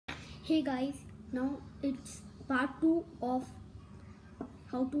Hey guys, now it's part 2 of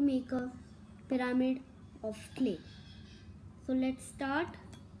how to make a pyramid of clay. So let's start.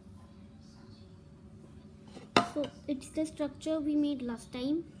 So it's the structure we made last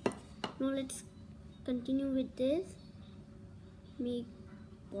time. Now let's continue with this. Make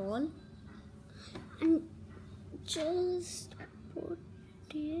ball and just put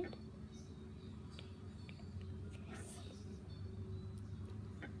it.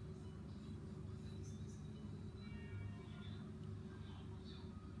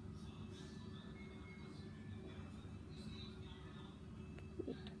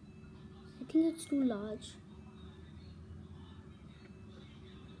 I think it's too large.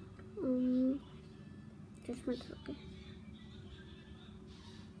 This much, okay.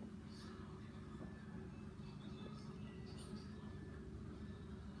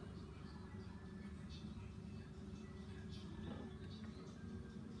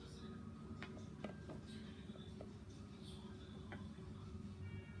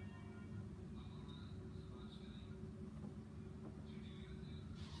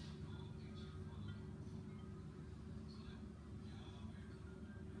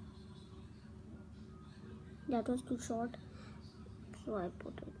 That was too short, so I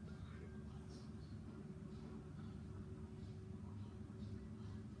put it.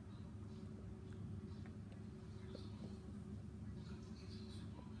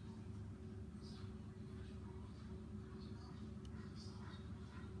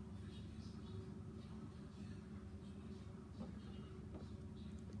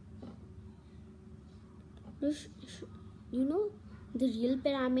 You know, the real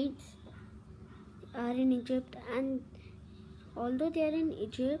pyramids are in Egypt, and although they are in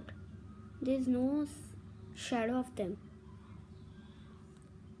Egypt, there's no shadow of them.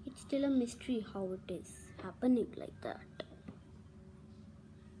 It's still a mystery how it is happening like that.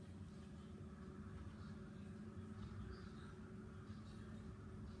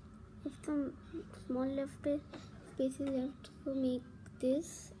 If some small space is left, so make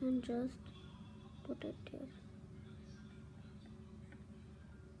this and just put it here.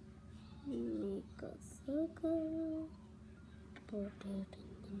 Make a circle, put it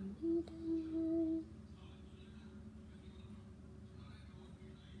in the middle.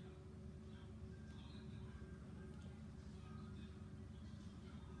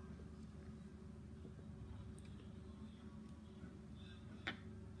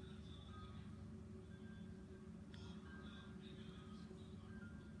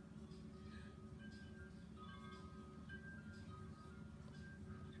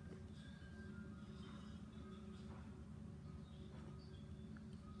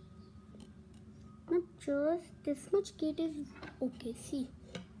 Not just this much gate is okay. See,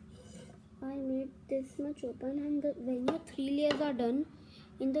 I made this much open, and when your 3 layers are done,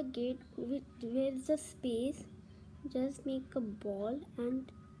 in the gate where is the space, just make a ball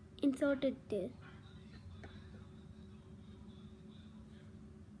and insert it there.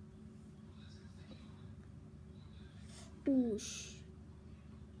 Whoosh.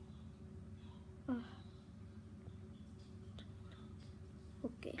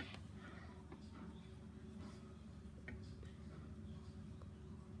 Okay.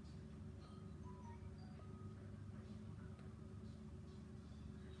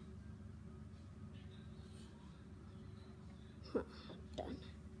 Done.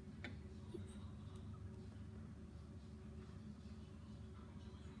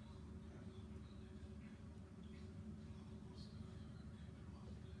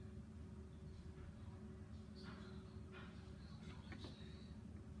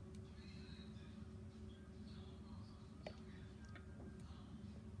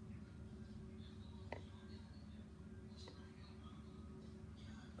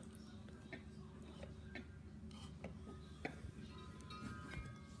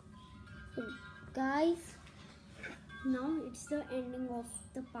 So guys, now it's the ending of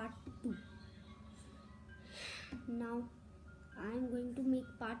the part 2. Now I am going to make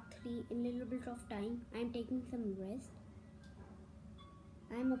part 3 in a little bit of time. I am taking some rest.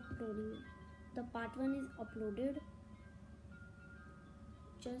 I am uploading it. The part 1 is uploaded.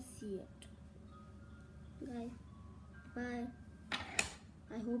 Just see it. Guys, bye.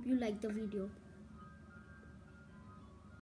 I hope you like the video.